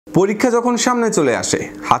পরীক্ষা যখন সামনে চলে আসে,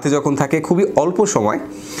 হাতে যখন থাকে খুবই অল্প সময়,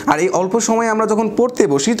 আর এই অল্প সময়ে আমরা যখন পড়তে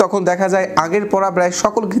বসি তখন দেখা যায় আগের পড়া প্রায়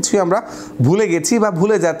সকল কিছুই আমরা ভুলে গেছি বা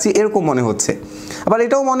ভুলে যাচ্ছি এরকম মনে হচ্ছে। আবার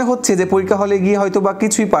এটাও মনে হচ্ছে যে পরীক্ষা হলে গিয়ে হয়তো বা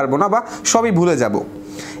কিছুই পারবো না বা সবই ভুলে যাব।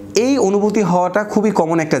 এই অনুভূতি হওয়াটা খুবই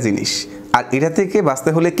কমন একটা জিনিস, আর এটা থেকে বাঁচতে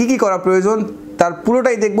হলে কি কি করা প্রয়োজন তার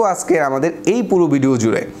পুরোটাই দেখবো আজকে আমাদের এই পুরো ভিডিও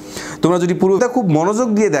জুড়ে। তোমরা যদি পুরোটা খুব মনোযোগ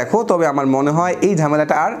দিয়ে দেখো তবে আমার মনে হয় এই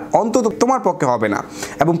ঝামেলাটা আর অন্তত তোমার পক্ষে হবে না,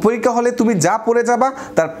 এবং পরীক্ষা হলে তুমি যা পড়ে যাবা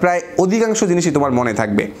তার প্রায় অধিকাংশ জিনিসই তোমার মনে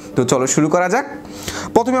থাকবে। তো চলো শুরু করা যাক।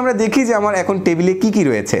 প্রথমে আমরা দেখি যে আমার এখন টেবিলে কি কি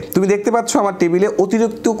রয়েছে। তুমি দেখতে পাচ্ছ আমার টেবিলে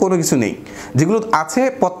অতিরিক্ত কোনো কিছু নেই, যেগুলো আছে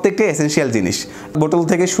প্রত্যেকটা এসেনশিয়াল জিনিস। বোতল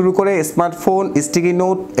থেকে শুরু করে স্মার্টফোন, স্টিকি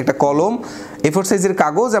নোট, একটা কলম, A4 সাইজের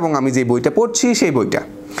কাগজ এবং আমি যে বইটা পড়ছি সেই বইটা,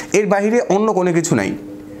 এর বাইরে অন্য কোনো কিছু নাই।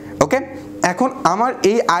 ওকে, এখন আমার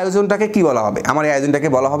এই আয়োজনটাকে কি বলা হবে? আমার এই আয়োজনটাকে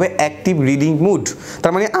বলা হবে অ্যাক্টিভ রিডিং মুড।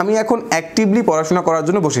 তার মানে আমি এখন অ্যাক্টিভলি পড়াশোনা করার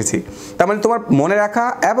জন্য বসেছি। তার মানে তোমার মনে রাখা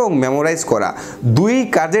এবং মেমোরাইজ করা দুই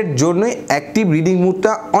কাজের জন্যই অ্যাক্টিভ রিডিং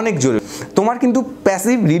মুডটা অনেক জরুরি। তোমার কিন্তু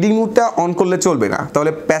প্যাসিভ রিডিং মুডটা অন করলে চলবে না।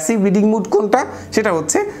 তাহলে প্যাসিভ রিডিং মুড কোনটা? সেটা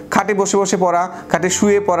হচ্ছে খাটে বসে বসে পড়া, খাটে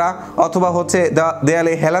শুয়ে পড়া, অথবা হচ্ছে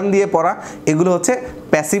দেয়ালে হেলান দিয়ে পড়া, এগুলো হচ্ছে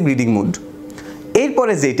প্যাসিভ রিডিং মুড।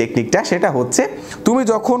 এরপরে যেই টেকনিকটা সেটা হচ্ছে তুমি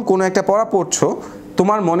যখন কোনো একটা পড়া পড়ছো,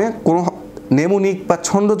 তোমার মনে কোনো নেমোনিক বা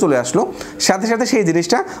ছন্দ চলে আসলো, সাথে সাথে সেই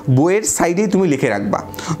জিনিসটা বইয়ের সাইডেই তুমি লিখে রাখবা।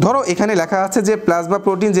 ধরো এখানে লেখা আছে যে প্লাজমা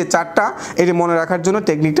প্রোটিন যে চারটা, এটা মনে রাখার জন্য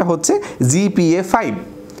টেকনিকটা হচ্ছে GPA 5।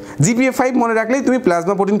 GPA 5 মনে রাখলেই তুমি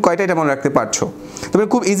প্লাজমা প্রোটিন কয়টা এটা মনে রাখতে পারছো। তবে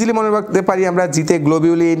খুব ইজিলি মনে রাখতে পারি আমরা, জিতে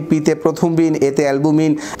গ্লোবিউলিন, পিতে প্রথমবিন, এতে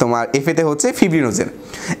অ্যালবুমিন, তোমার এফেতে হচ্ছে ফিব্রিনোজেন।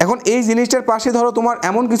 এখন এই জিনিসটার পাশে ধরো তোমার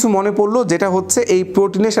এমন কিছু মনে পড়লো যেটা হচ্ছে এই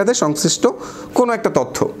প্রোটিনের সাথে সংশ্লিষ্ট কোনো একটা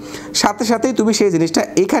তথ্য, সাথে সাথেই তুমি সেই জিনিসটা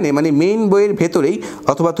এখানে মানে মেইন বইয়ের ভেতরেই,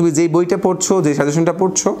 অথবা তুমি যেই বইটা পড়ছো, যে সাজেশনটা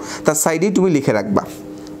পড়ছো তার সাইডেই তুমি লিখে রাখবা।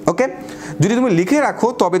 ওকে, যদি তুমি লিখে রাখো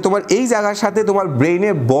তবে তোমার এই জায়গার সাথে তোমার ব্রেইনে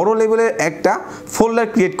বড় লেভেলের একটা ফোল্ডার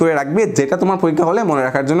ক্রিয়েট করে রাখবে, যেটা তোমার পরীক্ষা হলে মনে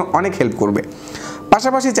রাখার জন্য অনেক হেল্প করবে।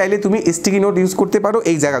 পাশাপাশি চাইলে তুমি স্টিকি নোট ইউজ করতে পারো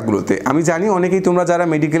এই জায়গাগুলোতে। আমি জানি অনেকেই তোমরা যারা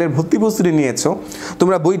মেডিকেলের ভর্তি প্রস্তুতি নিয়েছো,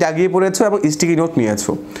 তোমরা বই দাগিয়ে পড়েছো এবং স্টিকি নোট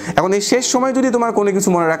নিয়েছো। এখন এই শেষ সময় যদি তোমার কোনো কিছু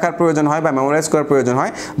মনে রাখার প্রয়োজন হয় বা মেমোরাইজ করার প্রয়োজন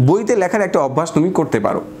হয়, বইতে লেখার একটা অভ্যাস তুমি করতে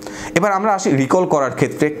পারো। এবার আমরা আসি রিকল করার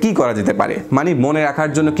ক্ষেত্রে কি করা যেতে পারে, মানে মনে রাখার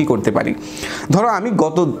জন্য কি করতে পারি। ধরো আমি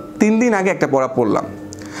গত 3 দিন আগে একটা পড়া পড়লাম,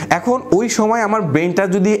 এখন ওই সময় আমার ব্রেনটা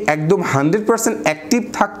যদি একদম 100% অ্যাক্টিভ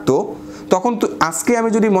থাকতো, তখন তো আজকে আমি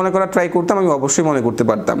যদি মনে করা ট্রাই করতাম আমি অবশ্যই মনে করতে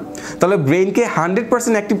পারতাম। তাহলে ব্রেনকে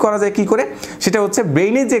 100% অ্যাক্টিভ করা যায় কি করে? সেটা হচ্ছে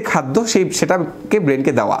ব্রেইনে যে খাদ্য সেটাকে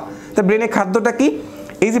ব্রেনকে দেওয়া। তা ব্রেনের খাদ্যটা কি?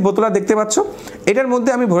 এই যে বোতলটা দেখতে পাচ্ছ, এটার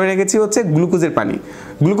মধ্যে আমি ভরে রেখেছি হচ্ছে গ্লুকোজের পানি।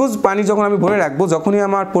 গ্লুকোজ পানি যখন আমি ভরে রাখবো, যখনই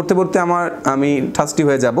আমার পড়তে পড়তে আমি থার্স্টি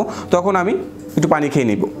হয়ে যাব, তখন আমি একটু পানি খেয়ে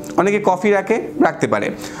নিব। অনেকে কফি রাখতে পারে।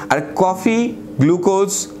 আর কফি,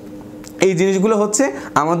 গ্লুকোজ, এই জিনিসগুলো হচ্ছে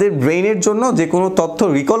আমাদের ব্রেইনের জন্য যে কোনো তথ্য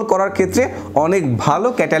রিকল করার ক্ষেত্রে অনেক ভালো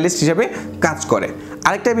ক্যাটালিস্ট হিসেবে কাজ করে।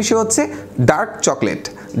 আরেকটা বিষয় হচ্ছে ডার্ক চকলেট।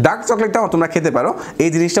 ডার্ক চকলেটটাও তোমরা খেতে পারো। এই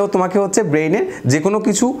জিনিসটাও তোমাকে হচ্ছে ব্রেইনের যে কোনো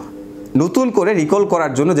কিছু নতুন করে রিকল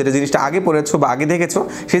করার জন্য, যেটা জিনিসটা আগে পড়েছো বা আগে দেখেছো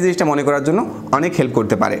সেই জিনিসটা মনে করার জন্য অনেক হেল্প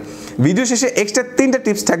করতে পারে। ভিডিও শেষে এক্সট্রা 3টা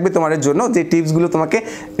টিপস থাকবে তোমাদের জন্য, যে টিপসগুলো তোমাকে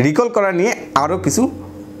রিকল করা নিয়ে আরও কিছু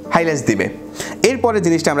হাইলাইটস দিবে। এরপরে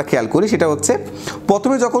জিনিসটা আমরা খেয়াল করি, সেটা হচ্ছে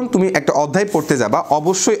প্রথমে যখন তুমি একটা অধ্যায় পড়তে যাবা,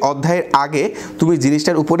 অবশ্যই অধ্যায়ের আগে তুমি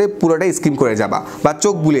জিনিসটার উপরে পুরোটাই স্কিম করে যাবা বা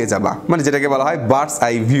চোখ বুলিয়ে যাবা, মানে যেটাকে বলা হয় বার্ডস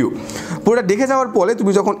আই ভিউ। পুরোটা দেখে যাওয়ার পরে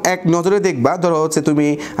তুমি যখন এক নজরে দেখবা, ধরো হচ্ছে তুমি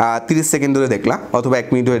 30 সেকেন্ড ধরে দেখলা অথবা 1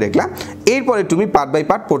 মিনিট ধরে দেখলা, এরপরে তুমি পার্ট বাই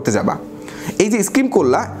পার্ট পড়তে যাবা। এই যে স্কিম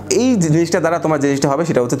করলা, এই জিনিসটা দ্বারা তোমার জিনিসটা হবে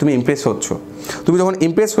সেটা হচ্ছে তুমি ইমপ্রেস হচ্ছ। তুমি যখন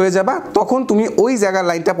ইমপ্রেস হয়ে যাবা তখন তুমি ওই জায়গার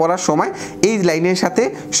লাইনটা পড়ার সময় এই লাইনের সাথে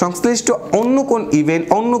সংশ্লিষ্ট অন্য কোন ইভেন্ট,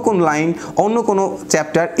 অন্য কোন লাইন, অন্য কোনো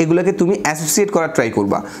চ্যাপ্টার, এগুলোকে তুমি অ্যাসোসিয়েট করার ট্রাই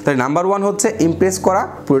করবা। তাহলে নাম্বার 1 হচ্ছে ইমপ্রেস করা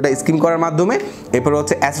পুরোটা স্কিম করার মাধ্যমে, এরপর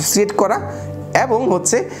হচ্ছে অ্যাসোসিয়েট করা, এবং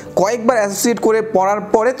হচ্ছে কয়েকবার অ্যাসোসিয়েট করে পড়ার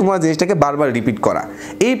পরে তোমার জিনিসটাকে বারবার রিপিট করা।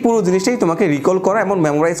 এই পুরো জিনিসটাই তোমাকে রিকল করা এবং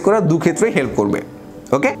মেমোরাইজ করা দু ক্ষেত্রেই হেল্প করবে।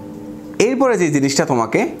 ওকে, এরপরে যে জিনিসটা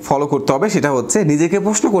তোমাকে ফলো করতে হবে সেটা হচ্ছে নিজেকে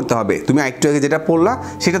প্রশ্ন করতে হবে তুমি একটু আগে যেটা পড়লা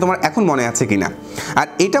সেটা তোমার এখন মনে আছে কিনা। আর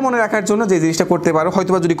এটা মনে রাখার জন্য যে জিনিসটা করতে পারো,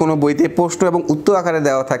 হয়তোবা যদি কোনো বইতে প্রশ্ন এবং উত্তর আকারে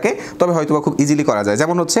দেওয়া থাকে তবে হয়তোবা খুব ইজিলি করা যায়।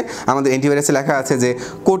 যেমন হচ্ছে আমাদের অ্যান্টিভাইরাসে লেখা আছে যে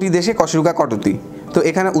কোটি দেশে কশরুকা কতটি, তো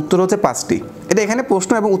এখানে উত্তর হচ্ছে 5টি। এটা এখানে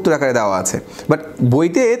প্রশ্ন এবং উত্তর আকারে দেওয়া আছে, বাট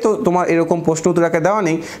বইতে তো তোমার এরকম প্রশ্ন উত্তর আকারে দেওয়া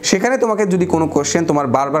নেই। সেখানে তোমাকে যদি কোনো কোশ্চেন তোমার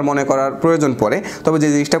বারবার মনে করার প্রয়োজন পড়ে, তবে যে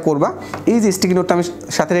জিনিসটা করবা, এই যে স্টিকি নোটটা আমি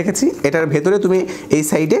সাথে রেখেছি, এটার ভেতরে তুমি এই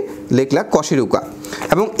সাইডে লিখলা কশিরুকা,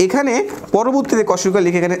 এবং এখানে পরবর্তীতে কশিরুকা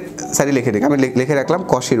লিখে এখানে সাইডে লিখে রেখে আমি লিখে রাখলাম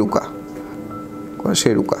কশিরুকা।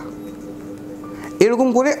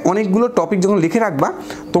 এরকম করে অনেকগুলো টপিক যখন লিখে রাখবা,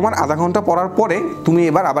 তোমার আধা ঘন্টা পড়ার পরে তুমি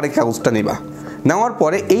এবার আবার এই কাগজটা নেবা, নেওয়ার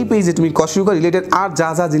পরে এই পেজে তুমি কশিকা রিলেটেড আর যা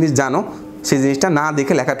যা জিনিস জানো সেই জিনিসটা না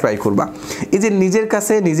দেখে লেখা ট্রাই করবা। এই যে নিজের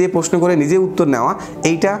কাছে নিজে প্রশ্ন করে নিজে উত্তর নেওয়া,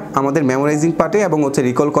 এইটা আমাদের মেমোরাইজিং পার্টে এবং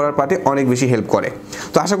রিকল করার পার্টে অনেক বেশি হেল্প করে।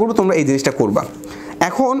 তো আশা করব তোমরা এই জিনিসটা করবা।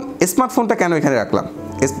 এখন স্মার্টফোনটা কেন এখানে রাখলাম?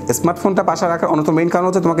 স্মার্টফোনটা পাশে রাখার অন্যতম মেইন কারণ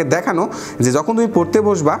হচ্ছে তোমাকে দেখানো যে যখন তুমি পড়তে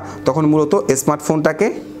বসবা তখন মূলত স্মার্টফোনটাকে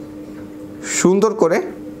সুন্দর করে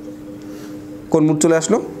কোন মুড চলে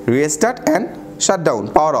আসলো, restart and shutdown,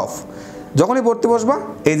 power of. যখনই পড়তে বসবা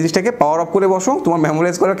এই জিনিসটাকে পাওয়ার অফ করে বসো, তোমার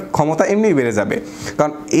মেমোরাইজ করার ক্ষমতা এমনিই বেড়ে যাবে।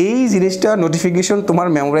 কারণ এই জিনিসটা নোটিফিকেশন তোমার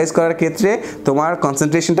মেমোরাইজ করার ক্ষেত্রে তোমার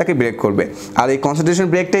কনসেন্ট্রেশনটাকে ব্রেক করবে, আর এই কনসেন্ট্রেশন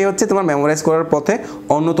ব্রেকটাই হচ্ছে তোমার মেমোরাইজ করার পথে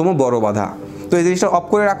অন্যতম বড় বাধা। তো এই জিনিসটা অফ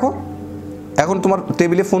করে রাখো। এখন তোমার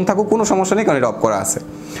টেবিলে ফোন থাকুক কোনো সমস্যা নেই, কারণ এটা অফ করা আছে।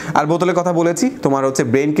 আর বোতলের কথা বলেছি, তোমার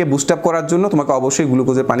ব্রেনকে বুস্ট আপ করার জন্য তোমাকে অবশ্যই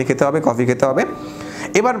গ্লুকোজের পানি খেতে হবে, কফি খেতে হবে।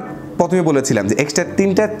 এবার প্রথমে বলেছিলাম যে এক্সট্রা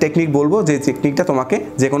 3টা টেকনিক বলবো, যে টেকনিকটা তোমাকে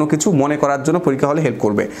যে কোনো কিছু মনে করার জন্য পরীক্ষা হলে হেল্প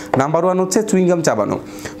করবে। নাম্বার 1 হচ্ছে চুইংগাম চাবানো।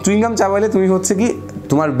 চুইংগাম চাবাইলে তুমি কি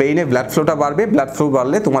তোমার ব্রেইনে ব্লাড ফ্লোটা বাড়বে, ব্লাড ফ্লো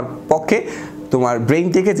বাড়লে তোমার পক্ষে তোমার ব্রেইন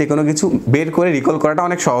থেকে যে কোনো কিছু বের করে রিকল করাটা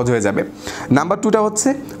অনেক সহজ হয়ে যাবে। নাম্বার 2টা হচ্ছে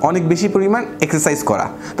অনেক বেশি পরিমাণ এক্সারসাইজ করা।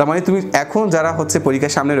 তার মানে তুমি এখন যারা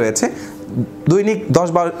পরীক্ষার সামনে রয়েছে দৈনিক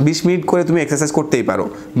 10-20 মিনিট করে তুমি এক্সারসাইজ করতেই পারো,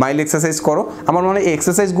 মাইল্ড এক্সারসাইজ করো। আমার মনে হয় এই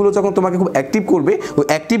এক্সারসাইজগুলো যখন তোমাকে খুব অ্যাক্টিভ করবে, ওই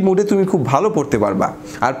অ্যাক্টিভ মোডে তুমি খুব ভালো পড়তে পারবা।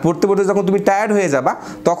 আর পড়তে পড়তে যখন তুমি টায়ার্ড হয়ে যাবা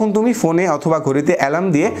তখন তুমি ফোনে অথবা ঘড়িতে অ্যালার্ম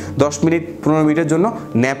দিয়ে 10 মিনিট 15 মিনিটের জন্য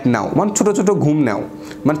ন্যাপ নাও, মানে ছোটো ছোটো ঘুম নাও।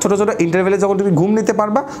 মানে ছোটো ছোটো ইন্টারভেলে যখন তুমি ঘুম নিতে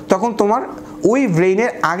পারবা তখন তোমার ওই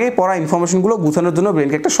ব্রেইনের আগে পড়া ইনফরমেশনগুলো গুছানোর জন্য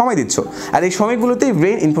ব্রেনকে একটা সময় দিচ্ছ, আর এই সময়গুলোতেই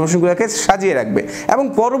ব্রেন ইনফরমেশনগুলোকে সাজিয়ে রাখবে এবং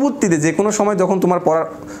পরবর্তীতে যে কোনো সময় যখন তোমার পড়ার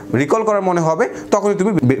রিকল করার মনে হবে তখনই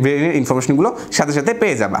তুমি ব্রেনের ইনফরমেশনগুলো সাথে সাথে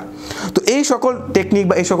পেয়ে যাবা। তো এই সকল টেকনিক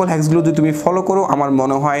বা এই সকল হ্যাকসগুলো যদি তুমি ফলো করো, আমার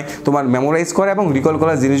মনে হয় তোমার মেমোরাইজ করা এবং রিকল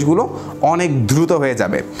করার জিনিসগুলো অনেক দ্রুত হয়ে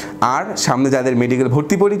যাবে। আর সামনে যাদের মেডিকেল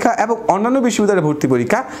ভর্তি পরীক্ষা এবং অন্যান্য বিশ্ববিদ্যালয়ের ভর্তি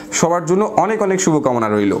পরীক্ষা, সবার জন্য অনেক অনেক শুভকামনা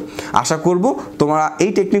রইল। আশা করব তোমরা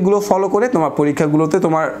এই টেকনিকগুলো ফলো করে তোমার পরীক্ষাগুলোতে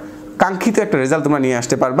তোমার কাঙ্ক্ষিত একটা রেজাল্ট তোমরা নিয়ে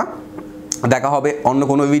আসতে পারবা। দেখা হবে অন্য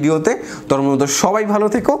কোনো ভিডিওতে। তোর মতো সবাই ভালো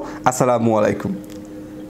থেকো। আসসালামু আলাইকুম।